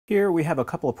Here we have a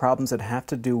couple of problems that have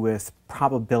to do with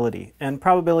probability. And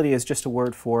probability is just a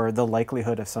word for the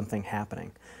likelihood of something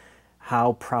happening.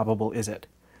 How probable is it?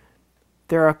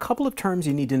 There are a couple of terms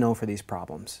you need to know for these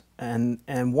problems. And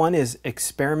one is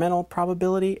experimental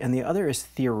probability and the other is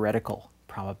theoretical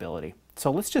probability.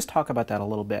 So let's just talk about that a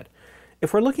little bit.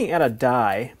 If we're looking at a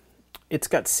die, it's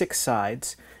got 6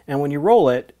 sides. And when you roll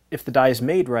it, if the die is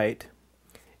made right,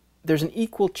 there's an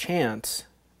equal chance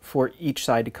for each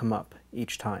side to come up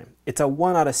each time. It's a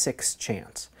 1 out of 6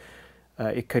 chance.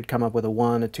 It could come up with a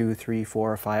 1, a 2, 3,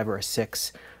 4, a 5, or a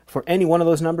 6. For any one of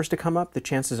those numbers to come up, the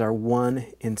chances are 1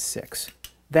 in 6.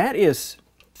 That is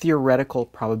theoretical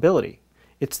probability.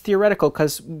 It's theoretical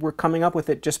because we're coming up with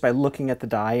it just by looking at the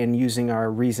die and using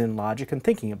our reason, logic, and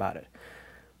thinking about it.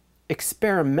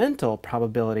 Experimental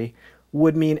probability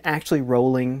would mean actually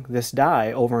rolling this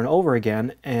die over and over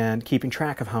again and keeping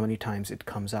track of how many times it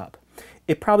comes up.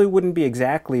 It probably wouldn't be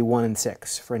exactly 1 in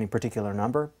 6 for any particular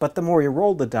number, but the more you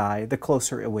roll the die, the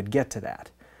closer it would get to that.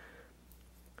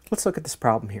 Let's look at this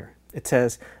problem here. It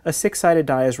says a 6-sided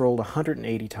die is rolled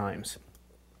 180 times.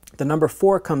 The number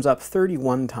 4 comes up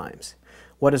 31 times.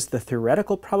 What is the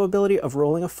theoretical probability of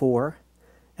rolling a 4,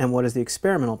 and what is the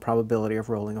experimental probability of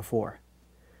rolling a 4?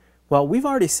 Well, we've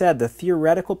already said the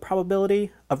theoretical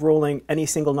probability of rolling any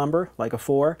single number, like a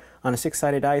 4, on a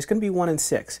 6-sided die is going to be 1 in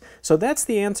 6. So that's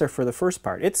the answer for the first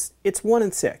part. It's 1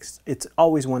 in 6. It's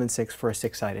always 1 in 6 for a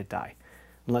 6-sided die,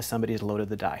 unless somebody has loaded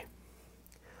the die.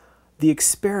 The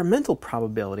experimental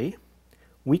probability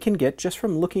we can get just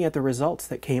from looking at the results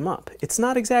that came up. It's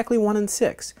not exactly 1 in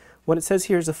 6. What it says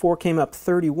here is the 4 came up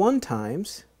 31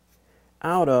 times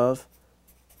out of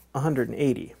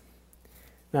 180.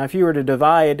 Now, if you were to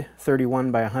divide 31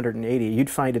 by 180, you'd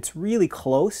find it's really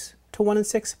close to 1 in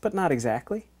 6, but not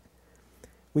exactly.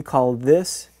 We call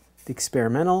this the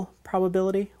experimental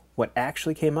probability, what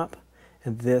actually came up,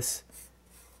 and this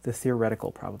the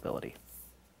theoretical probability.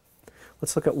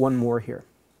 Let's look at one more here.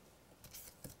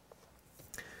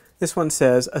 This one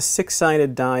says a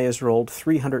 6-sided die is rolled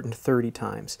 330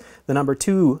 times. The number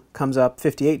 2 comes up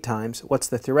 58 times. What's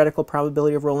the theoretical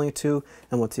probability of rolling a 2,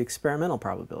 and what's the experimental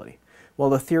probability? Well,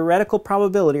 the theoretical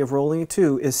probability of rolling a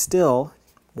 2 is still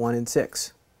 1 in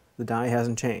 6. The die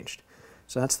hasn't changed.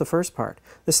 So that's the first part.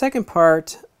 The second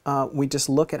part, we just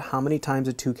look at how many times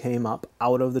a 2 came up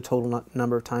out of the total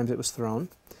number of times it was thrown.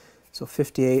 So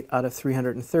 58 out of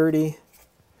 330.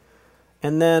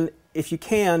 And then, if you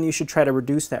can, you should try to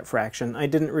reduce that fraction. I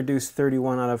didn't reduce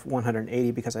 31 out of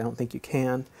 180 because I don't think you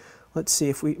can. Let's see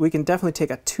if we can definitely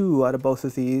take a 2 out of both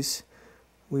of these.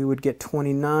 We would get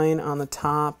 29 on the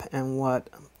top and what,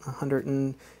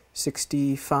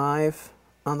 165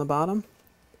 on the bottom?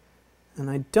 And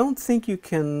I don't think you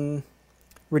can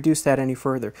reduce that any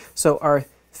further. So our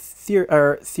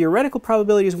theoretical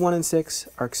probability is 1 in 6.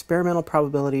 Our experimental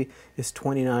probability is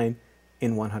 29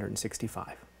 in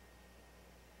 165.